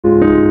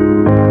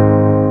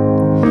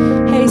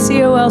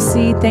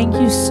WLC, thank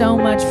you so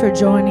much for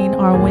joining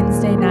our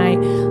Wednesday night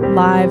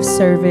live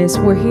service.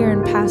 We're here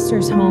in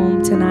Pastor's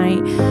home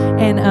tonight,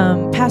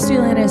 and Pastor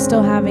Elena is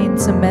still having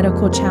some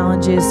medical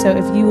challenges, so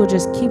if you will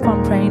just keep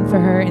on praying for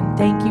her, and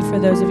thank you for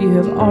those of you who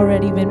have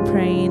already been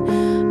praying.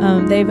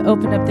 They've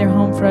opened up their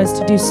home for us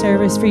to do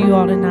service for you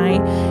all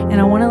tonight, and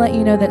I want to let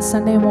you know that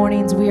Sunday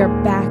mornings we are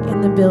back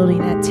in the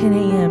building at 10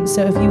 a.m.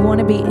 So if you want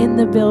to be in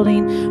the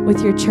building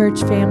with your church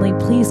family,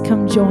 please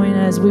come join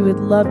us. We would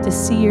love to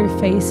see your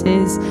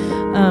faces.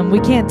 We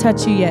can't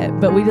touch you yet,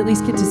 but we'd at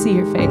least get to see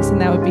your face, and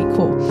that would be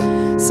cool.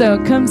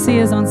 So come see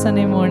us on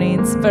Sunday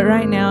mornings. But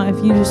right now,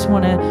 if you just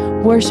want to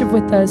worship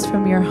with us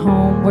from your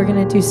home, we're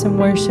going to do some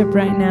worship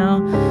right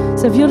now.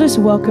 So if you'll just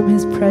welcome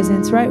his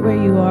presence right where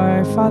you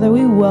are. Father,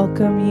 we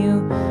welcome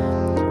you.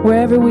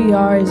 Wherever we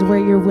are is where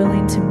you're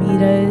willing to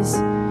meet us.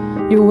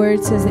 Your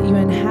word says that you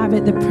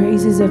inhabit the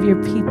praises of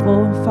your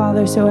people,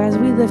 Father. So as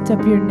we lift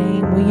up your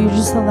name, will you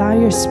just allow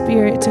your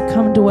spirit to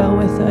come dwell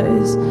with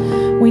us?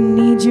 We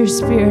need your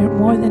spirit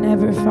more than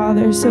ever,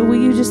 Father. So will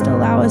you just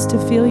allow us to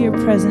feel your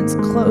presence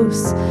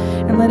close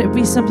and let it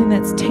be something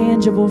that's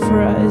tangible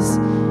for us,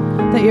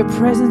 that your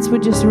presence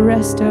would just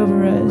rest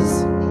over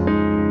us.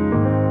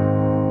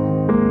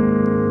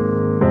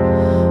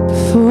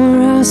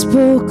 Before I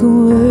spoke a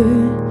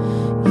word,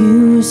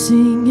 you were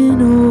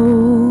singing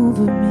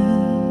over me.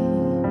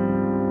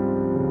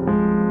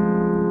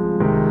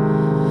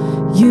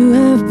 You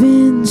have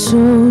been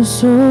so,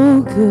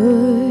 so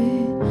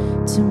good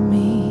to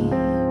me.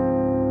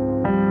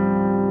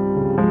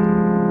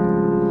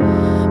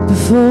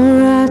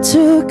 Before I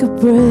took a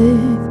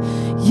breath,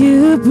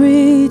 you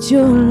breathed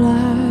your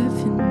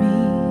life in me.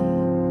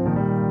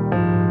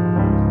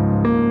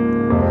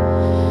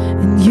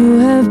 And you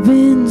have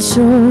been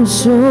so,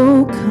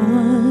 so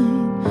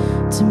kind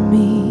to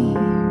me.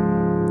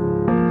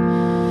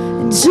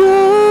 And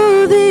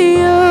so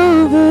the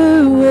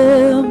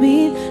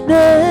overwhelming,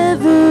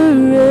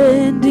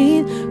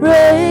 never-ending,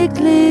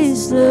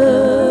 reckless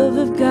love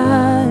of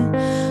God,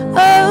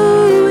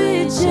 oh,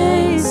 it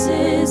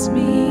chases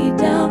me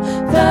down,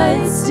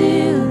 fights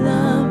till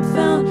I'm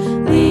found,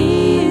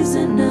 leaves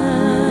a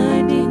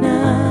 99.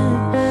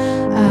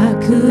 I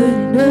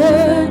couldn't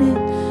earn it,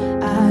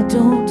 I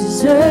don't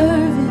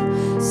deserve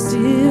it,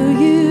 still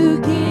you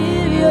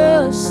give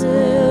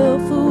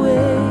yourself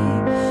away.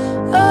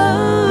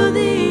 Oh,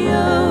 the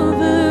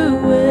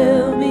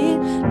overwhelming,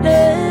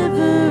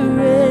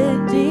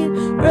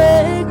 never-ending,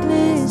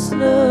 reckless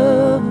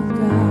love of God.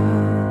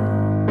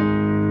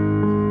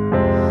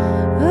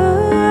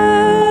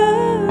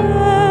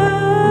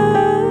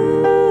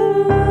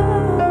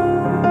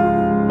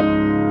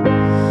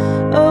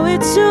 Oh,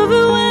 it's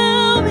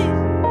overwhelming.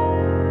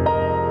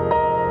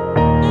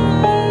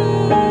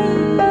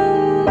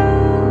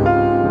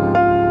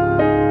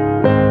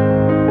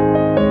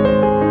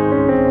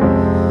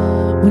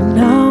 When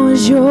I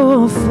was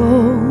your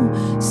foe,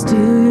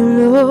 still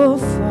your love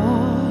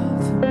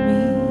fought for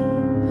me.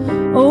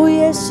 Oh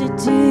yes, it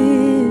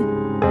did.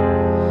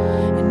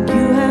 And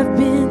you have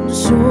been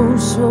so,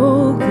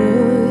 so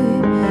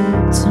good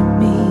to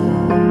me.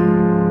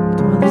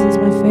 Come on, this is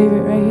my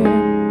favorite right here.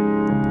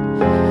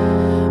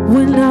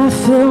 When I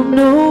felt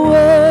no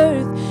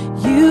worth,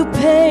 you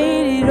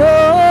paid it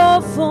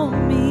all for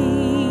me.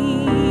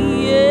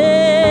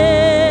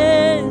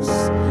 Yes,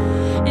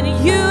 and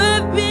you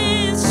have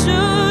been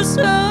so,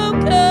 so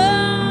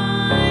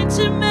kind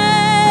to me.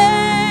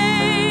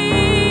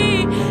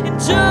 And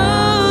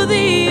oh,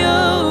 the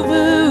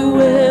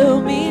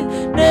overwhelming,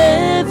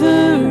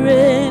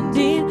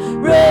 never-ending,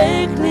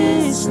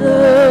 reckless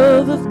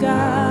love of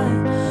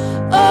God,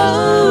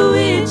 oh,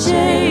 it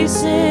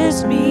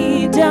chases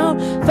me down,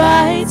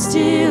 fights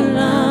till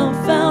I'm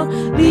found,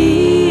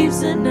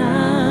 leaves a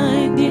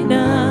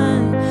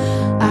 99.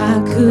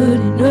 I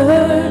couldn't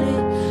earn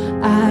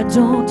it, I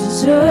don't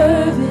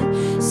deserve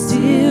it,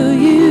 still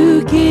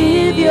you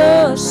give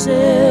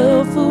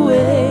yourself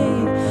away.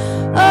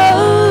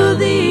 Oh,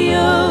 the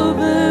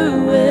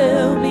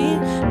overwhelming,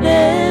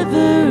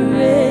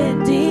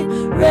 never-ending,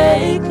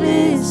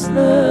 reckless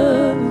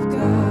love of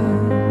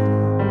God.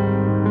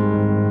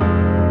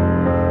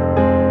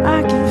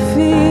 I can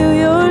feel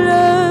your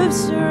love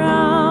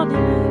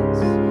surrounding us.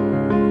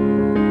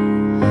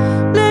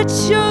 Let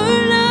your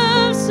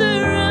love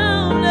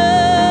surround us.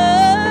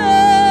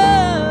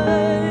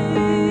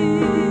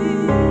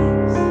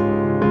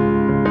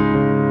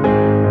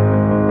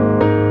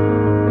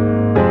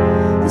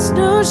 There's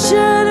no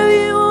shadow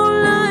you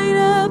won't light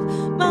up,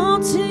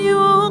 mountain you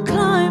won't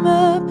climb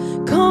up,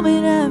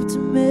 coming after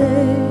me.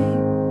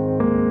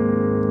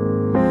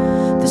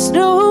 There's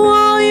no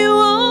wall you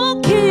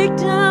won't kick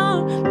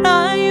down,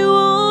 lie you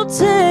won't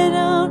tear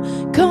down,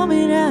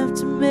 coming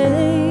after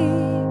me.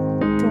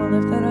 Come on,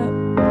 lift that up.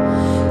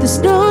 There's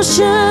no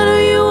shadow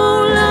you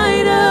won't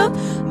light up,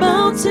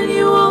 mountain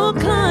you won't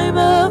climb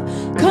up,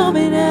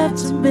 coming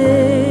after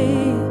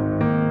me.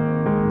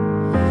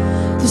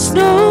 There's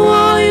no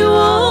wall you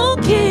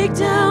won't kick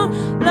down,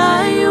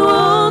 lie you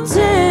won't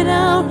tear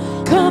down,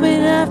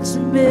 coming after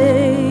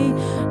me.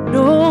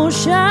 No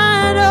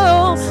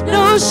shadow,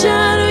 no No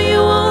shadow you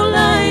won't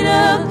light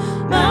up,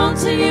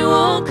 mountain you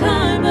won't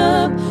climb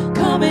up,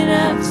 coming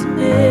after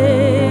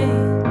me.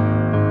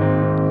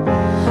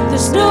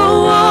 There's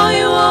no wall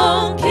you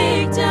won't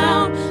kick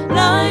down,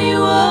 lie you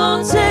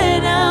won't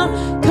tear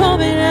down,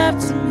 coming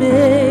after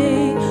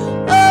me.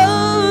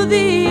 Oh,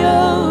 the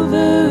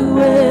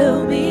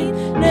overwhelming,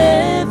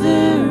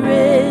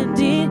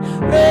 never-ending,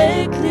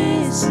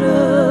 reckless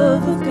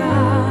love of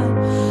God.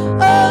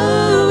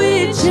 Oh,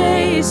 it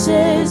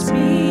chases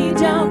me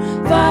down,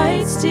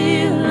 fights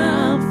till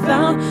I'm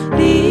found,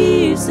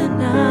 leaves the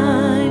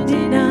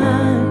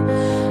 99.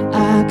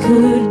 I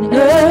couldn't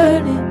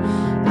earn it,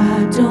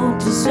 I don't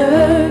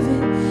deserve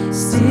it,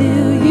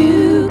 still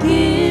you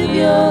give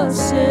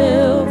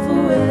yourself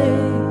away.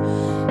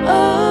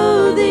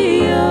 Oh,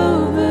 the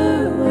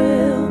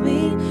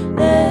overwhelming,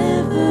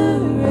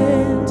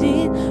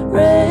 never-ending,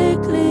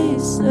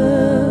 reckless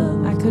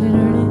love. I couldn't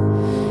earn it,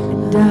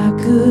 and I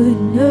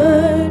couldn't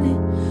earn it,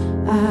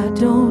 I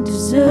don't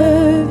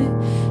deserve it,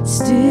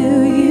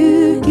 still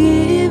you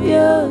give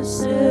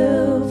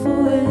yourself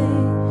away.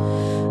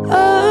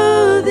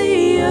 Oh,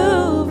 the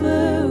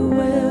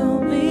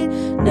overwhelming,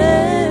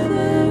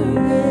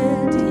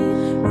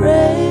 never-ending,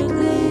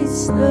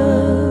 reckless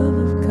love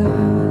of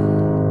God.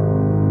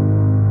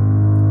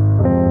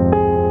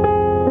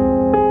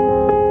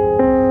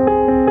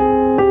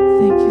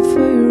 Thank you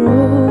for your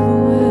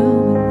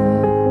overwhelming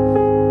love.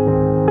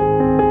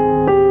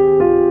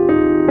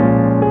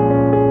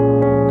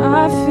 I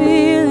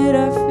feel it, I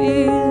feel it.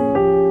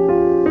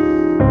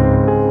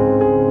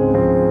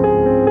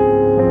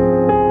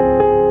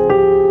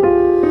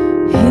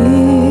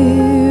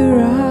 Here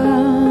I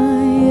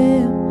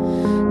am,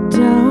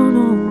 down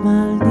on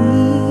my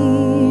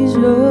knees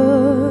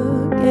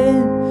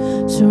again,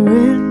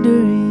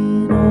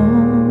 surrendering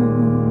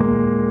all,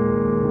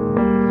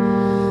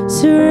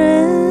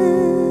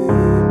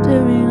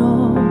 surrendering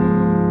all,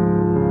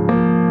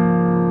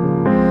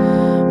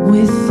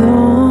 with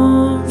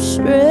arms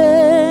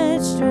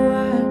stretched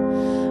wide.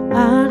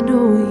 I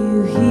know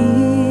you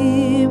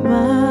hear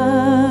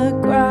my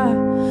cry.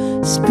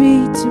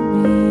 Speak to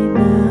me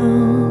now.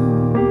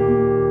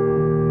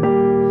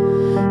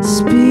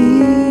 Speak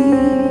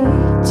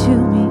to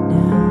me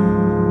now.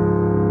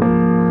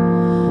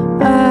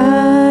 I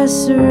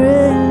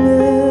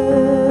surrender.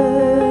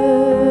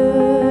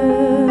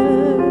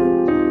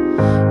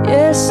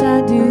 Yes, I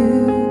do.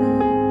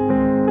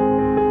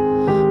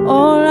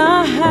 All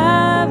I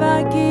have,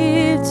 I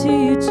give to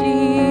you,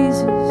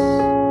 Jesus.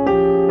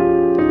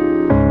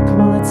 Come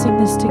on, let's sing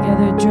this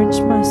together. Drench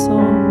my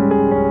soul.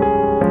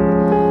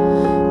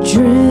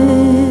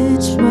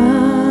 Drench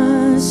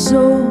my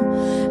soul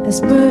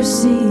as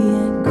mercy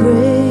and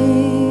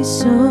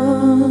grace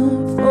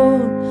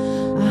unfold.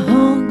 I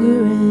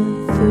hunger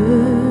and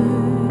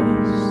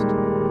thirst.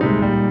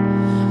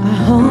 I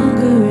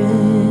hunger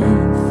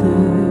and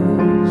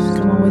thirst.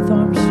 Come on, with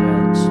arms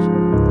stretched.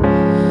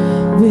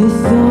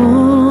 With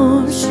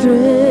arms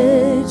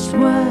stretched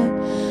wide,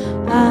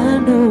 I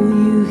know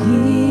you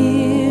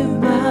hear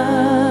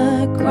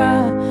my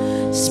cry.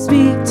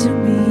 Speak to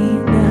me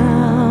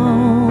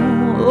now.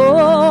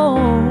 Oh,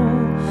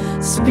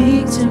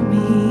 speak to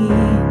me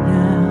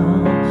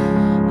now.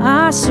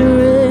 I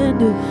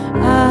surrender.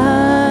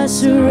 I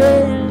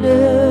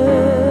surrender.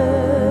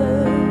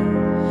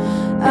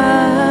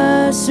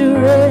 I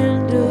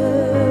surrender.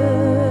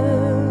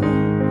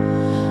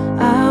 I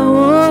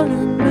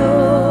wanna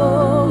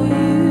know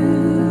you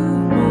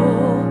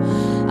more.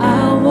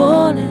 I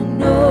wanna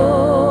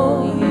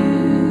know you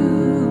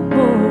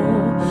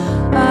more.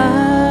 I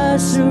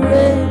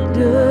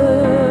surrender.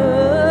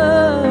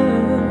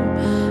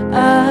 I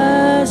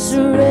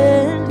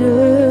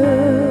surrender.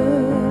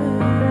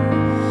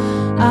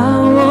 I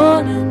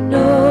wanna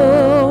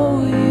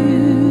know you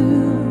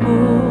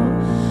more.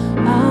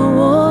 I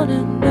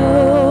wanna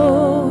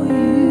know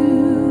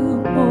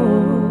you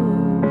more.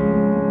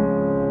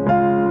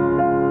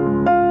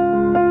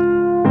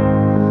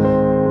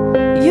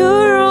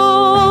 You're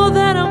all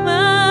that I'm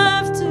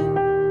after.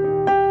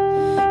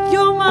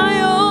 You're my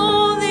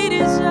only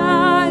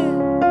desire.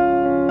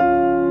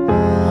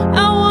 I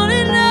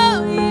wanna know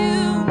you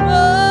more.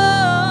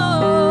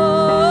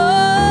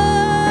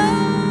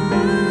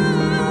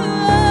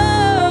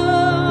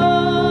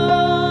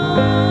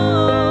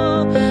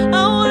 I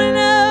wanna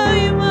know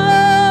you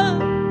more.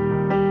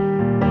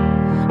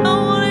 I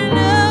wanna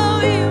know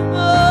you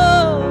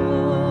more.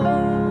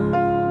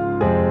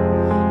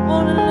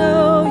 Wanna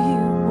know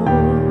you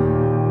more.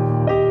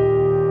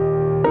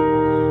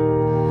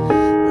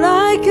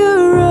 Like a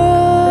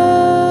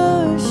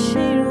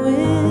rushing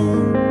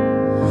wind,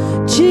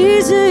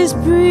 Jesus,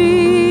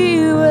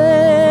 breathe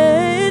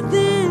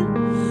within.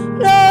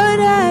 Lord,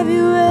 have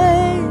your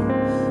way.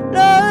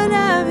 Lord,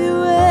 have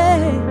your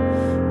way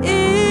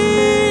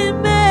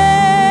in me.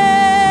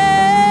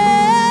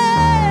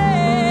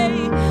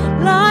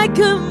 Like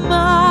a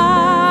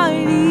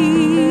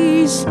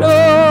mighty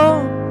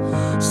storm,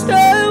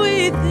 stir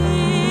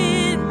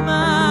within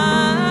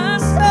my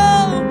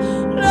soul.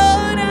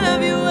 Lord,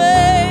 have your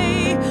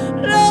way.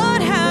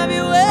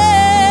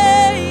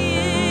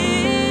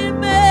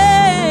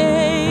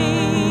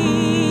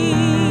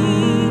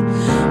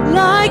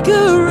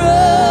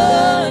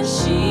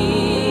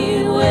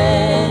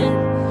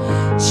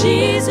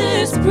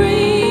 Jesus,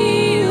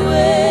 breathe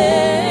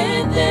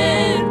within.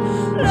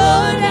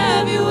 Lord,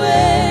 have your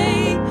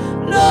way.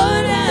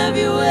 Lord, have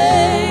your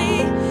way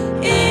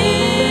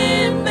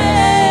in me.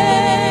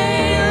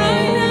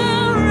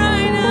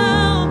 Right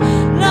now,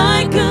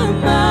 like a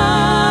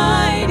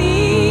mighty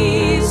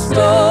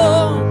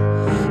storm,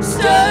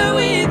 stir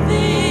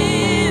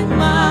within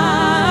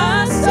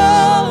my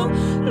soul.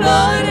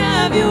 Lord,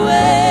 have your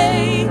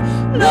way.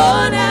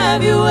 Lord,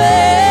 have your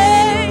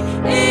way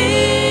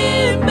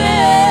in me.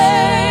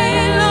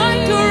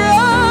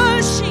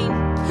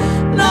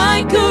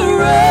 Like a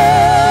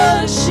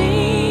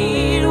rushing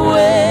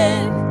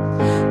wind.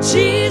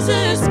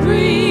 Jesus,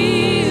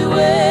 breathe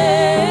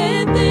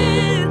within.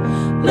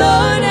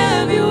 Lord,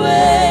 have your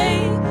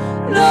way.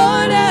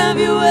 Lord, have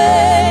your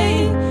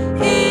way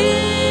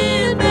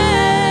in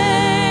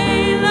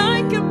me.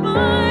 Like a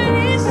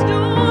mighty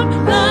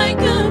storm,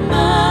 like a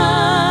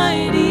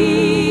mighty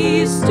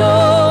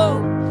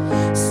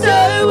storm,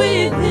 stir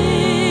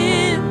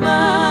within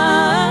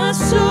my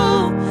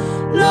soul.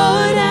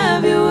 Lord,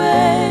 have your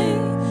way.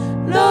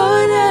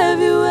 Lord, have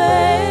your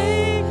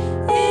way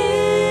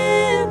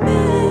in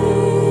me.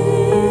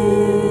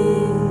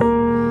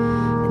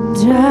 And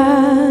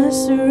I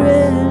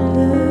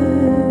surrender.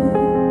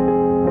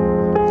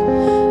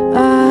 I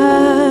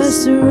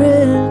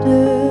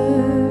surrender.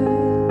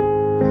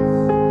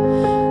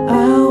 I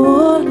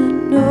want to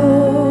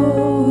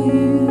know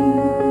you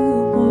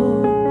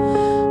more.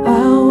 I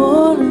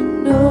want to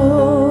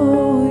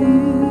know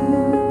you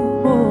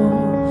more.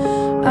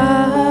 I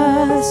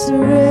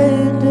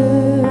surrender.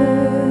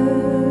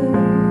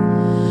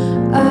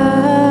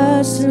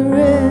 I surrender.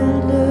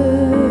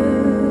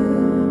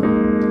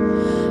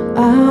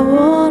 I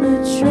want to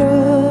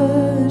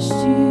trust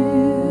you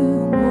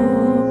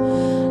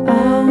more. I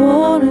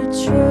want to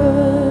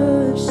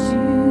trust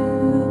you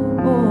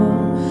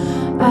more.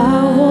 I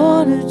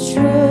want to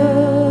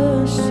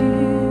trust you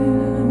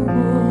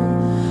more.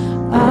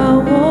 I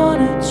want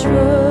to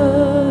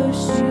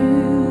trust you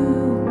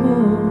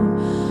more.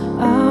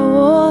 I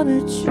want to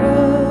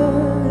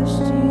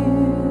trust you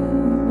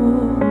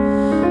more.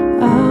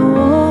 I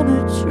want to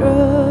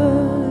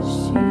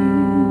trust you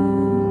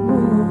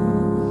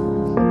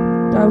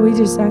more. God, we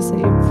just ask that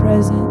your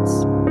presence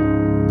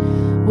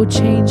will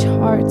change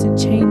hearts and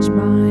change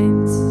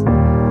minds.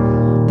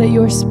 That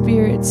your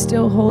spirit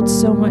still holds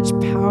so much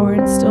power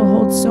and still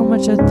holds so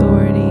much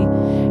authority.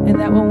 And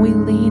that when we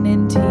lean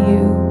into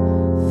you,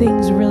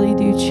 things really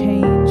do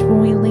change. When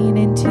we lean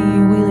into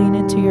you, we lean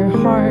into your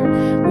heart,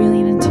 we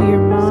lean into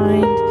your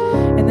mind,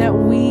 and that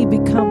we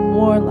become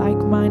more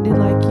like-minded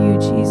like you,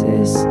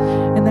 Jesus.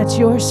 And that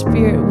your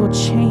spirit will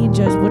change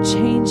us, will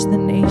change the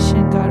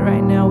nation, God.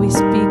 Right now, we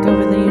speak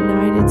over the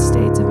United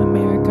States of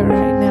America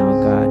right now,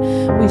 God.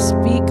 We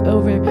speak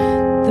over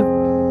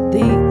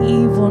the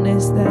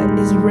evilness that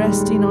is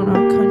resting on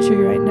our country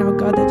right now,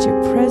 God, that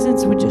your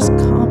presence would just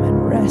come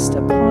and rest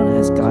upon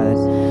us, God,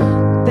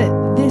 that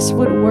this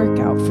would work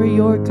out for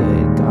your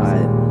good,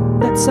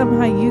 God, that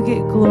somehow you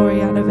get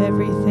glory out of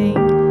everything,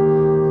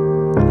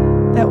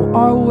 that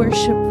our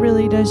worship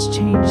really does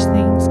change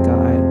things,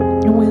 God,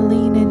 and we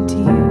lean into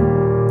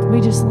you.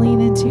 We just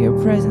lean into your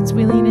presence.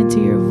 We lean into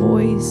your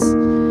voice,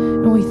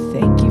 and we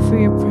thank you for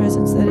your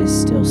presence that is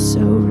still so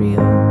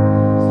real.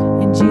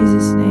 In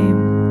Jesus'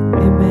 name.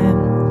 Amen.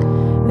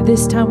 At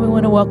this time, we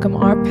want to welcome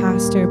our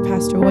pastor,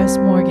 Pastor Wess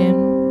Morgan.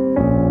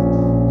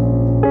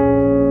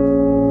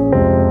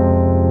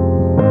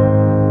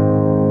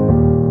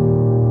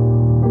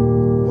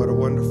 What a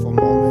wonderful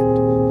moment.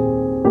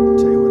 I'll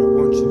tell you what I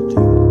want you to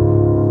do.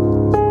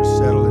 As we're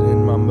settling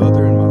in my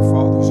mother and my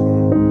father's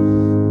home.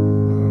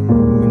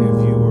 Many of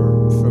you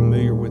are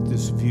familiar with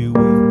this view.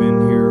 We've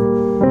been here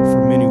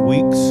for many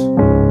weeks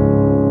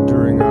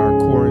during our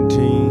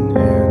quarantine,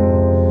 and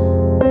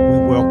we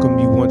welcome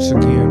you once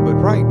again. But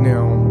right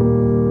now,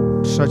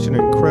 such an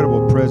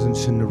incredible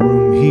presence in the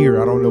room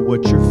here. I don't know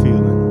what you're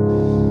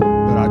feeling,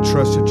 but I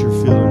trust that you're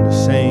feeling the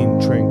same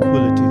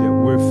tranquility that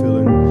we're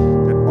feeling,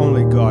 that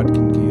only God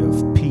can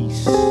give.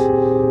 Peace,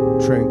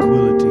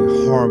 tranquility,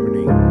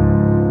 harmony.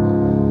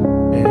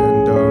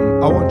 And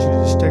I want you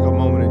to just take a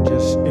moment and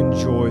just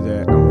enjoy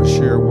that. I'm going to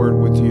share a word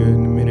with you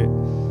in a minute.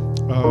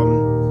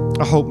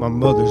 I hope my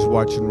mother's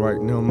watching right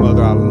now.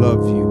 Mother, I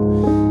love you.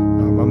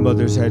 My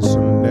mother's had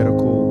some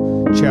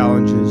medical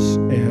challenges,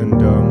 and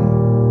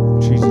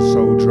she's a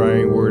soul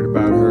drained, worried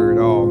about her at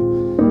all.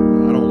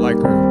 I don't like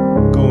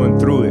her going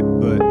through it,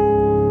 but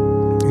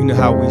you know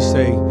how we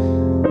say,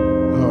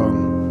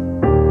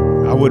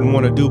 I wouldn't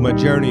want to do my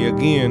journey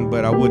again,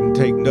 but I wouldn't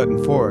take nothing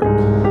for it.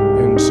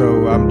 And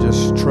so I'm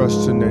just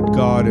trusting that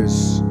God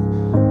is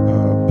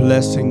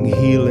blessing,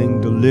 healing,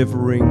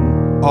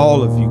 delivering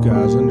all of you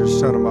guys under the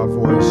sound of my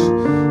voice.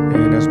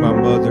 And as my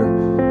mother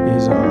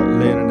is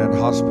laying in that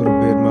hospital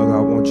bed, Mother,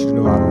 I want you to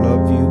know I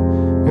love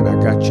you and I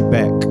got you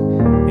back.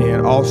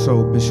 And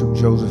also Bishop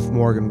Joseph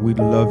Morgan, we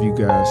love you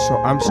guys. So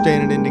I'm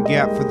standing in the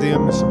gap for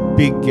them. It's a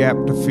big gap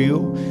to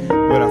fill,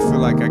 but I feel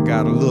like I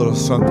got a little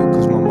something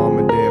because my mom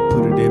and dad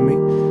put it in me.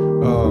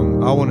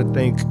 I want to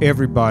thank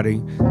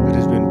everybody that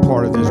has been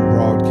part of this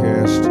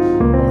broadcast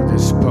or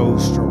this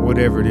post or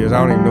whatever it is.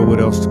 I don't even know what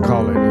else to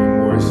call it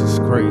anymore. It's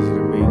just crazy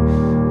to me.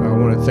 I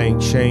want to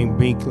thank Shane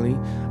Binkley.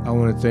 I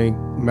want to thank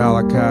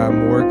Malachi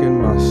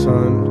Morgan, my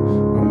son,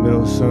 my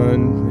middle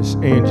son, Miss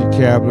Angie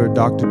Cabler,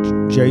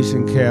 Dr.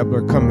 Jason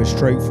Cabler, coming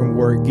straight from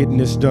work, getting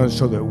this done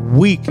so that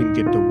we can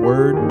get the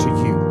word to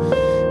you.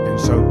 And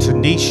so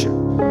Tanisha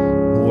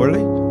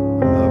Worley,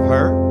 I love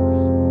her. I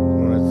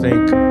want to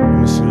thank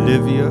Miss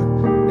Olivia,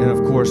 and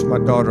of course my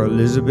daughter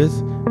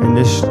Elizabeth, and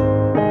this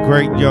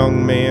great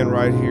young man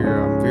right here.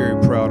 I'm very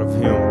proud of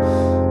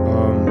him.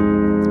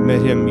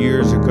 Met him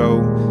years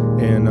ago,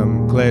 and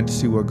I'm glad to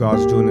see what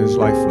God's doing in his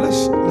life.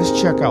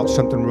 Let's check out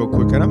something real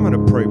quick, and I'm going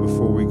to pray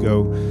before we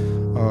go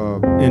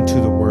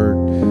into the Word.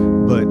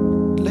 But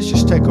let's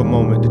just take a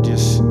moment to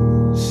just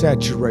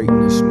saturate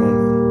in this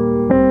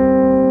moment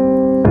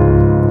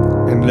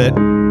and let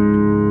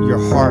your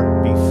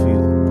heart be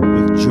filled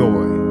with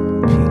joy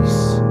and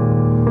peace.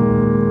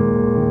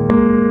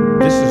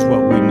 This is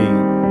what we need.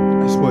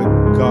 That's what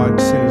God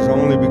sent His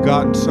only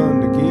begotten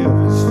Son to give,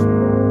 is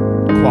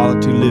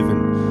quality living.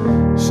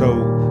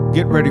 So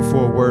get ready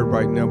for a word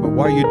right now. But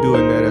while you're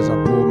doing that, as I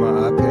pull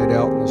my iPad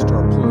out and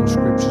start pulling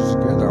scriptures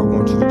together, I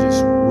want you to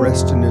just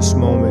rest in this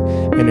moment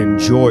and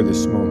enjoy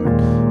this moment.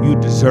 You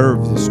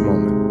deserve this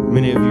moment.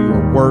 Many of you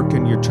are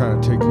working. You're trying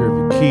to take care of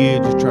your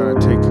kids. You're trying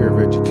to take care of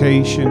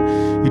education.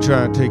 You're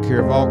trying to take care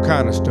of all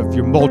kind of stuff.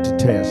 You're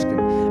multitasking.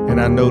 And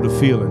I know the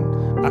feeling.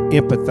 I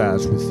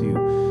empathize with you.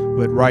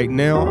 But right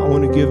now, I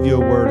want to give you a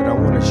word, and I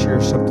want to share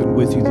something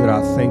with you that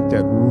I think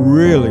that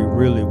really,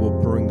 really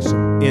will bring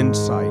some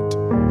insight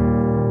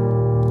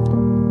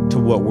to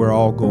what we're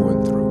all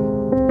going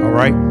through. All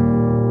right?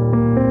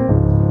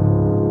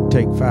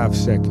 Take 5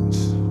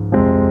 seconds.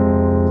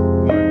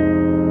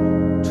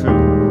 1, 2.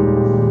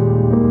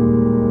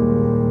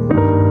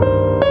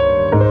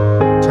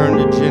 Turn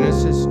to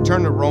Genesis.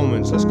 Turn to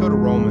Romans. Let's go to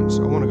Romans.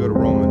 I want to go to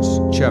Romans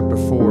chapter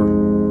 4.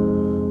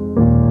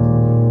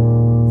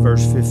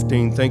 Verse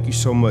 15. Thank you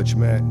so much,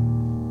 Matt.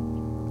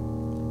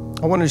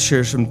 I want to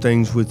share some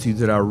things with you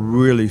that I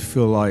really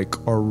feel like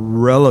are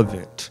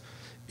relevant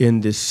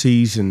in this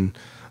season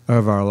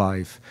of our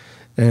life.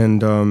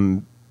 And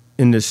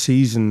in this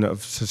season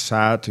of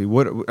society,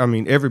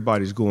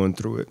 everybody's going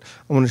through it.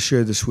 I want to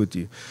share this with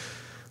you.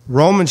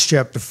 Romans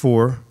chapter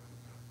 4,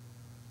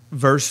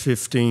 verse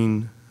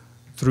 15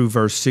 through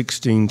verse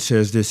 16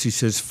 says this. He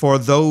says, "For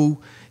though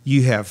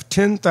you have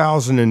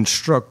 10,000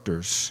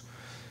 instructors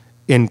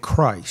in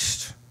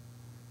Christ,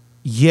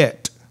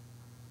 yet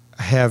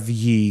have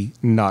ye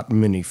not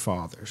many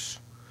fathers.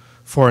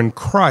 For in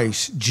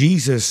Christ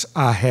Jesus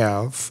I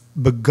have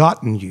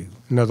begotten you."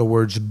 In other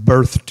words,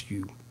 birthed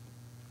you,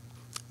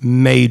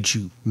 made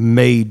you,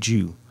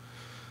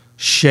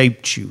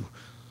 shaped you,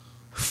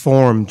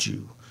 formed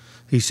you.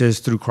 He says,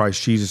 through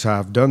Christ Jesus I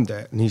have done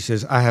that. And he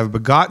says, I have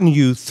begotten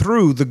you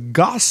through the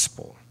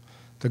gospel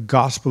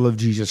of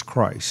Jesus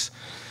Christ.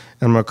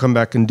 And I'm going to come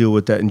back and deal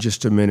with that in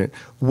just a minute.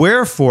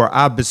 "Wherefore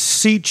I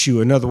beseech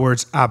you," in other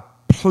words, I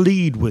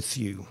plead with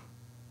you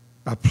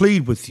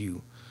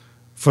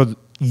for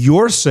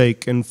your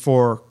sake and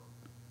for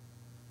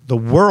the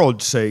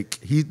world's sake.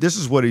 This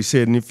is what he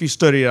said. And if you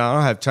study it, I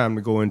don't have time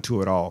to go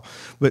into it all.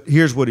 But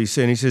here's what he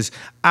said. He says,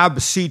 "I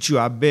beseech you,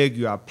 I beg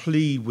you, I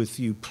plead with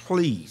you,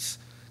 please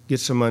get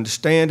some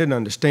understanding,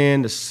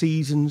 understand the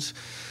seasons,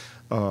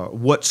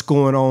 what's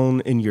going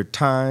on in your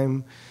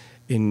time,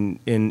 in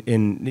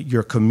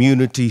your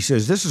community." He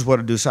says, this is what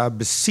I do. So I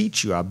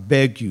beseech you, I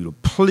beg you to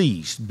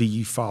please be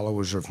ye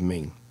followers of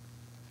me.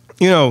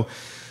 You know,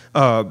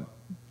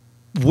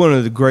 one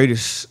of the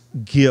greatest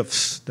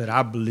gifts that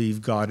I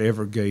believe God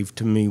ever gave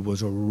to me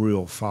was a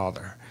real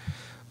father.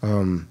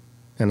 And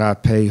I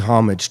pay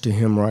homage to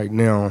him right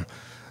now,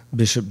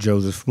 Bishop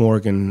Joseph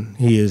Morgan.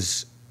 He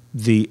is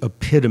the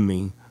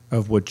epitome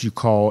of what you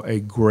call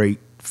a great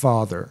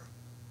father.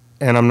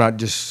 And I'm not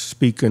just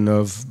speaking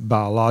of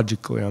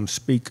biologically, I'm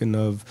speaking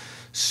of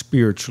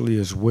spiritually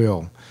as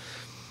well.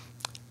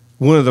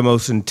 One of the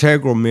most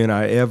integral men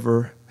I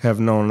ever have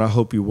known, and I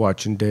hope you're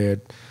watching, Dad,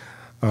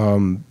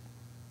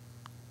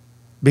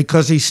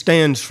 because he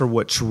stands for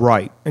what's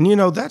right. And, you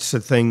know, that's the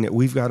thing that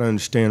we've got to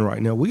understand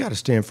right now. We got to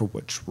stand for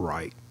what's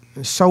right.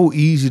 It's so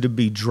easy to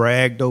be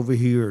dragged over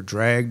here or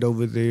dragged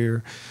over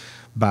there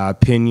by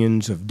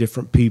opinions of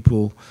different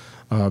people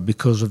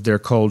because of their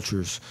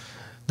cultures.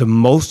 The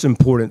most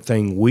important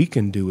thing we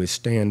can do is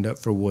stand up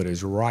for what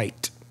is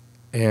right.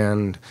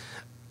 And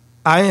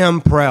I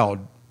am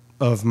proud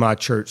of my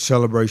church,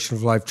 Celebration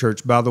of Life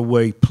Church. By the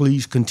way,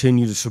 please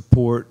continue to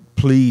support.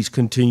 Please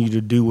continue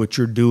to do what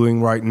you're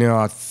doing right now.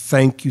 I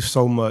thank you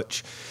so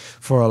much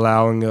for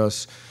allowing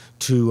us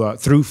to,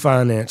 through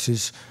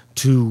finances,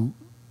 to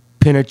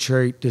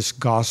penetrate this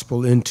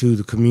gospel into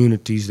the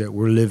communities that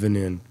we're living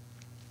in.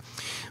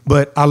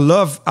 But I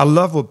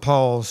love what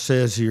Paul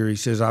says here. He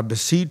says, I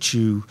beseech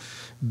you,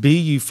 be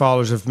ye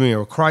followers of me.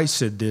 Or Christ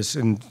said this,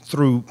 and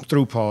through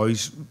Paul,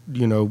 he's,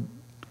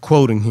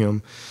 quoting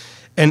him.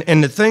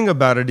 And the thing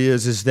about it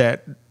is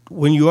that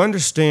when you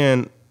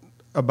understand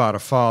about a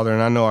father,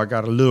 and I know I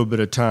got a little bit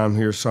of time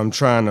here, so I'm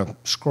trying to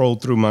scroll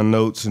through my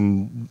notes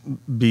and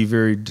be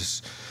very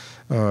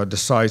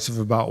decisive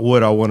about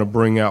what I want to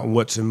bring out and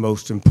what's the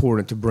most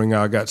important to bring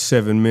out. I got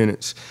 7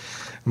 minutes.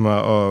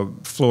 My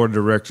floor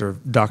director,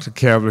 Dr.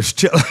 Cavler's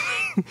telling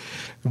me.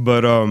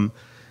 But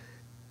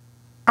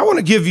I want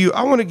to give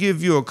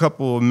you a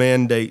couple of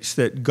mandates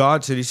that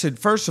God said. He said,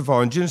 first of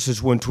all, in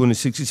Genesis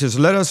 1:26, he says,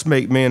 let us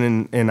make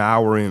man in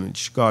our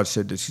image. God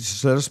said this. He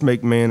says, let us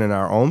make man in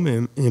our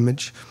own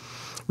image,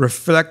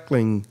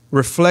 reflecting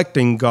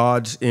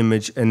God's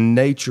image and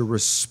nature,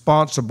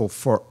 responsible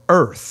for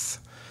earth.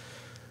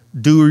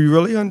 Do we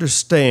really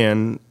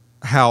understand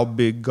how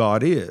big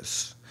God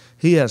is?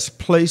 He has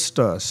placed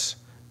us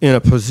in a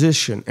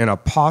position and a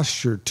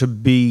posture to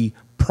be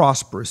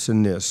prosperous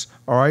in this,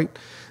 all right?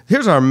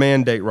 Here's our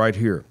mandate right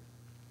here.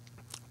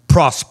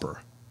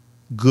 Prosper,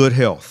 good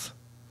health,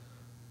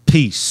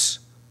 peace,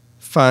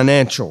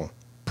 financial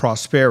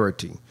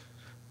prosperity,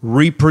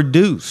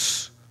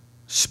 reproduce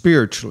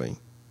spiritually,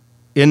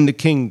 in the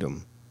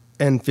kingdom,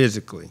 and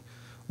physically.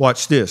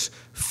 Watch this.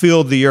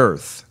 Fill the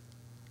earth.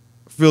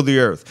 Fill the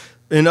earth.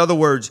 In other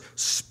words,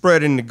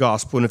 spreading the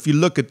gospel. And if you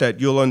look at that,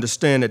 you'll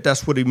understand that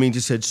that's what he means.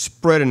 He said,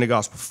 spreading the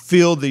gospel.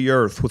 Fill the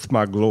earth with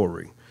my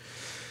glory.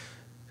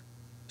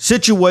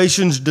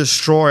 Situations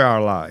destroy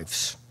our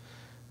lives.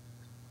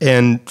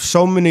 And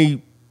so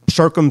many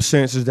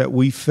circumstances that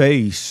we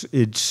face,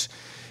 it's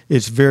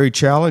very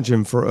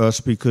challenging for us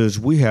because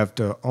we have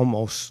to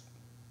almost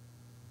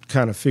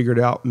kind of figure it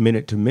out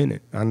minute to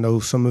minute. I know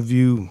some of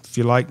you, if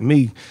you're like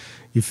me,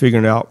 you're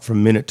figuring it out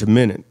from minute to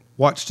minute.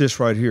 Watch this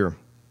right here.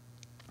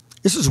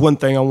 This is one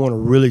thing I want to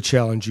really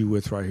challenge you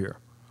with right here.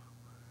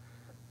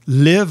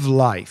 Live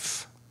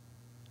life.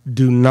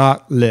 Do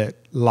not let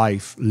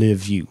life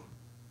live you.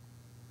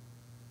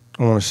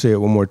 I want to say it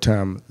one more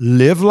time.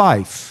 Live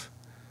life.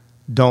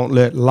 Don't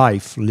let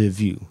life live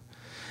you.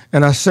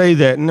 And I say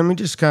that, and let me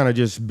just kind of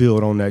just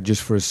build on that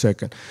just for a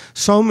second.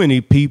 So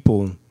many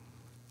people,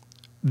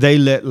 they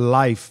let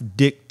life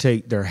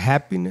dictate their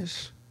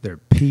happiness, their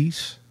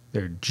peace,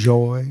 their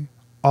joy,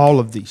 all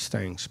of these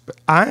things. But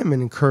I am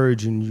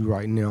encouraging you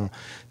right now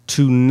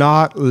to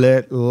not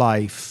let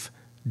life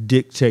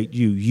dictate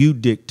you. You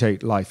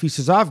dictate life. He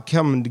says, I've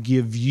come to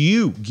give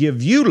you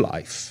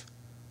life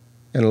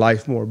and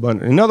life more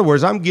abundant. In other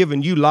words, I'm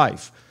giving you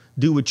life.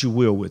 Do what you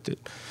will with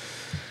it.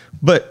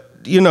 But,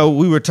 you know,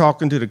 we were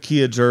talking to the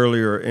kids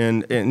earlier,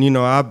 and you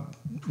know,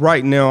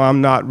 right now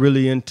I'm not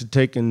really into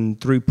taking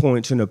 3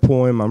 points in a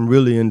poem. I'm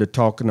really into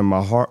talking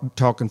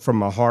from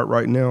my heart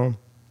right now.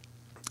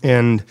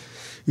 And,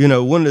 you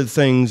know, one of the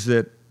things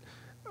that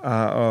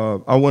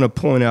I want to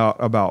point out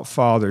about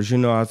fathers, you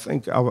know, I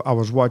think I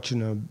was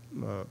watching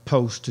a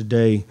post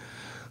today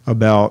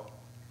about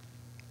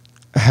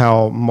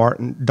how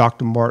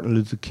Dr. Martin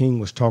Luther King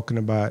was talking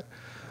about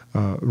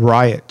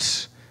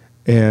riots.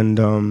 And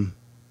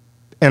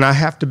I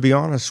have to be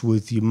honest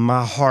with you,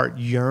 my heart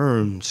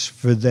yearns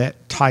for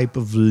that type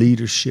of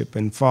leadership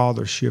and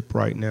fathership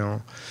right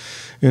now.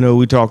 You know,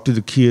 we talked to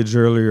the kids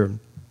earlier,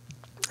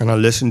 and I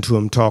listened to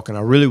them talk, and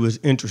I really was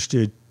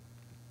interested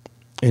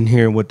in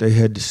hearing what they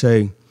had to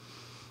say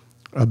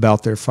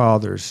about their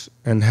fathers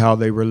and how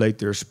they relate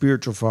their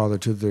spiritual father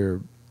to their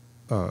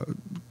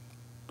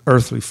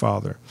earthly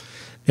father.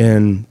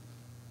 And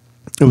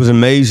it was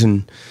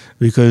amazing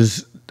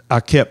because I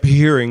kept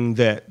hearing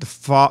that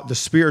the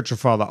spiritual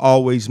father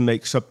always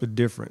makes up the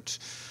difference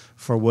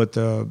for what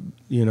the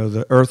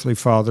earthly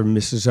father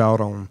misses out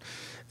on.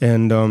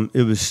 And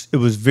it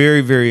was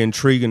very, very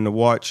intriguing to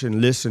watch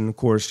and listen. Of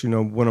course, you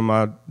know, one of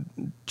my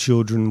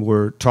children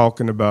were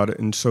talking about it,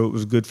 and so it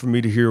was good for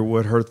me to hear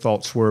what her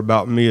thoughts were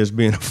about me as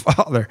being a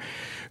father.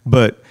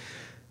 But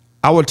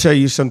I will tell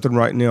you something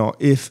right now.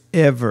 If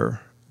ever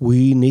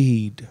we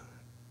need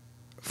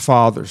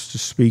fathers to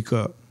speak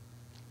up,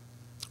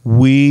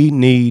 we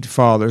need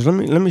fathers.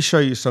 Let me show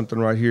you something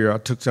right here. I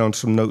took down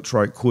some notes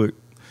right quick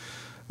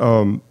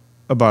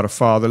about a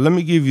father. Let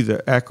me give you the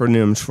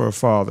acronyms for a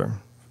father.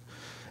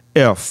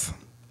 F,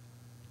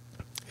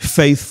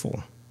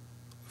 faithful,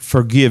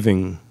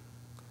 forgiving,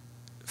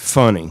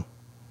 funny.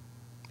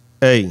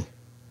 A,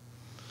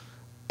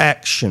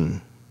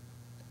 action,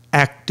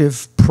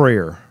 active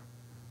prayer,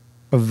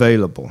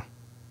 available.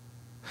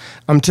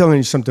 I'm telling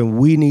you something,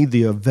 we need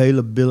the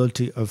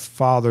availability of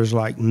fathers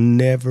like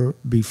never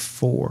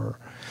before.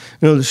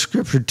 You know, the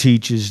scripture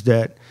teaches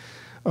that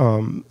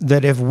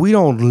that if we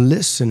don't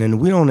listen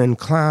and we don't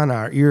incline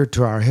our ear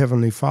to our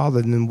Heavenly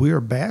Father, then we are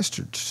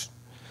bastards.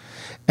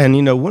 And,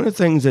 you know, one of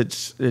the things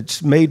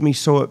that's made me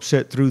so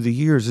upset through the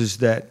years is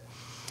that,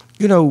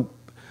 you know,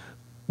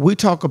 we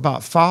talk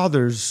about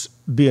fathers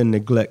being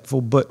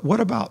neglectful, but what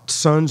about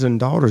sons and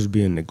daughters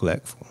being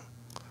neglectful?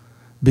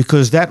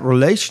 Because that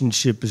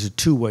relationship is a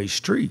two-way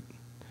street.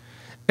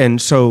 And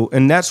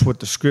that's what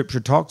the scripture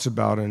talks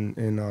about. And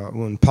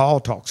when Paul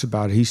talks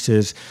about it, he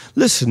says,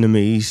 listen to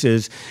me. He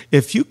says,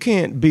 if you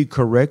can't be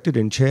corrected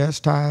and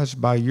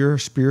chastised by your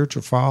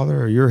spiritual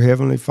father or your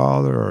heavenly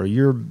father or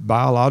your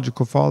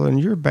biological father, then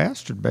you're a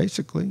bastard,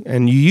 basically.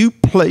 And you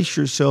place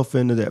yourself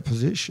into that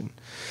position.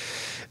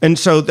 And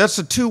so that's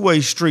a two-way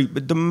street.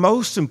 But the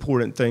most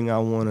important thing I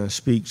want to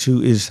speak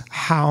to is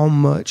how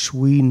much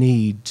we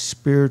need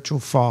spiritual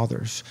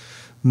fathers,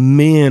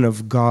 men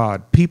of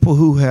God, people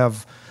who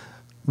have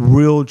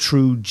real,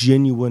 true,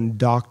 genuine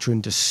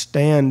doctrine to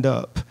stand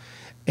up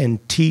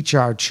and teach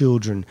our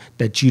children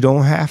that you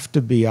don't have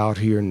to be out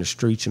here in the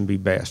streets and be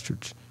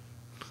bastards.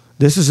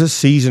 This is a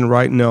season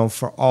right now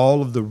for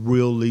all of the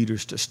real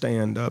leaders to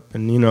stand up.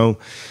 And,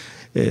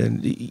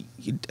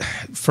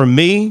 for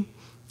me,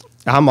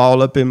 I'm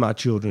all up in my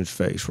children's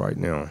face right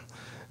now.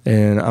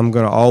 And I'm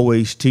going to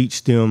always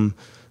teach them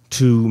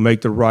to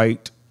make the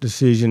right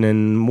decision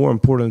and, more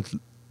importantly,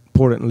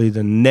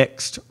 the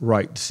next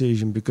right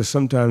decision, because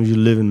sometimes you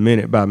live in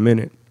minute by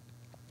minute.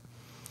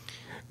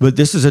 But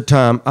this is a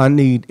time I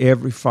need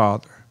every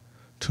father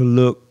to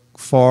look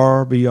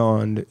far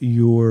beyond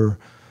your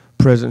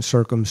present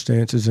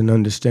circumstances and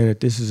understand that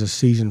this is a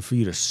season for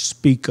you to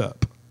speak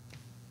up.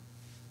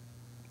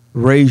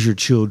 Raise your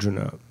children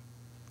up.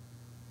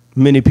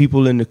 Many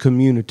people in the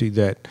community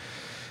that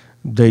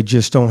they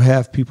just don't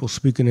have people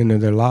speaking into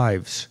their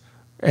lives.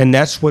 And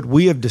that's what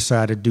we have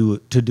decided to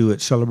do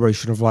at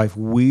Celebration of Life.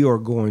 We are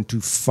going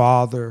to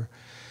father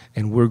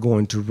and we're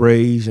going to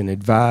raise and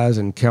advise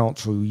and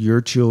counsel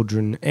your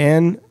children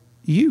and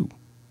you.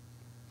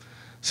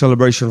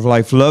 Celebration of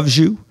Life loves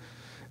you,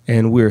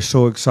 and we're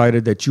so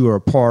excited that you are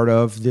a part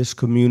of this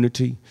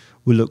community.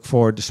 We look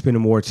forward to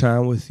spending more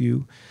time with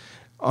you.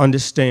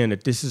 Understand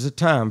that this is a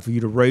time for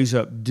you to raise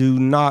up. Do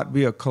not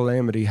be a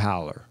calamity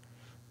howler.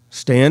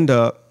 Stand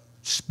up,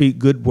 speak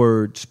good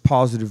words,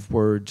 positive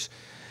words,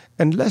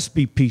 and let's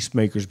be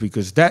peacemakers,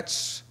 because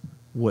that's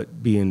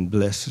what being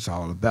blessed is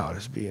all about,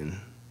 is being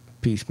a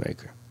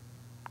peacemaker.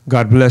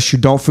 God bless you.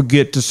 Don't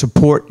forget to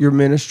support your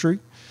ministry.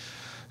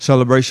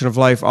 Celebration of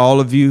Life,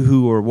 all of you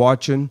who are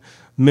watching,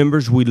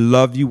 members, we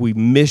love you, we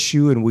miss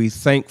you, and we're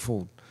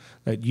thankful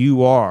that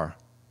you are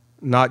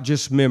not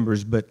just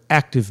members, but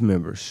active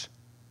members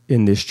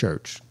in this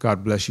church.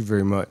 God bless you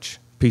very much.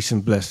 Peace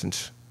and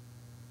blessings.